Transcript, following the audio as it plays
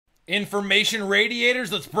Information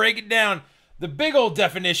radiators, let's break it down. The big old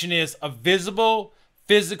definition is a visible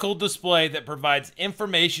physical display that provides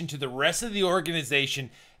information to the rest of the organization,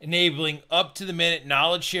 enabling up-to-the-minute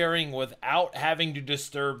knowledge sharing without having to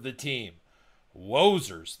disturb the team.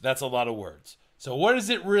 Wozers, that's a lot of words. So what does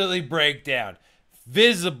it really break down?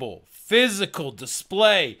 Visible physical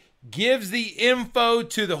display gives the info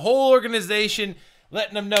to the whole organization,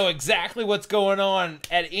 letting them know exactly what's going on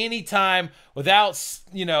at any time without,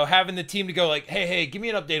 having the team to go like, hey, give me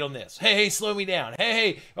an update on this. Hey, slow me down.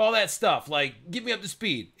 Hey, all that stuff. Like, get me up to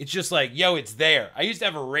speed. It's just like, yo, it's there. I used to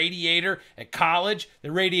have a radiator at college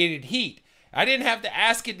that radiated heat. I didn't have to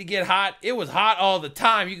ask it to get hot. It was hot all the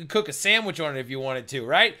time. You could cook a sandwich on it if you wanted to,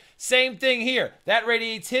 right? Same thing here. That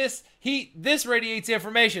radiates heat. This radiates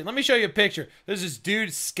information. Let me show you a picture. There's this dude,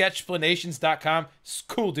 sketchplanations.com.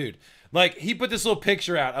 Cool dude. Like, he put this little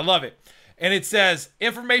picture out. I love it. And it says,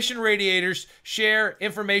 information radiators share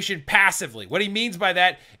information passively. What he means by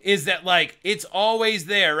that is that, like, it's always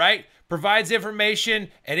there, right? Provides information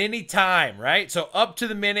at any time, right? So up to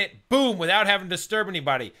the minute, boom, without having to disturb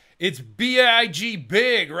anybody. It's big,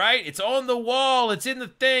 big, right? It's on the wall. It's in the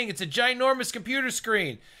thing. It's a ginormous computer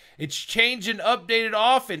screen. It's changed and updated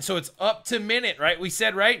often, so it's up to minute, right? We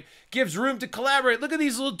said, right? Gives room to collaborate. Look at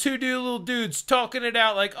these little dudes talking it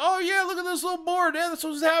out like, oh, yeah, look at this little board. Yeah, that's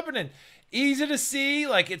what's happening. Easy to see.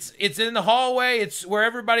 Like, it's in the hallway. It's where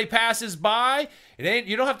everybody passes by.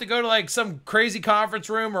 You don't have to go to, like, some crazy conference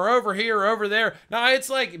room or over here or over there. No,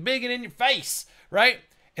 it's, like, big and in your face, right?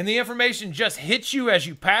 And the information just hits you as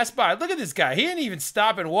you pass by. Look at this guy. He ain't even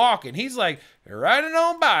stopping walking. He's, like, riding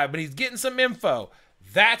on by, but he's getting some info.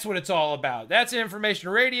 That's what it's all about. That's an information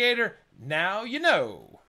radiator. Now you know.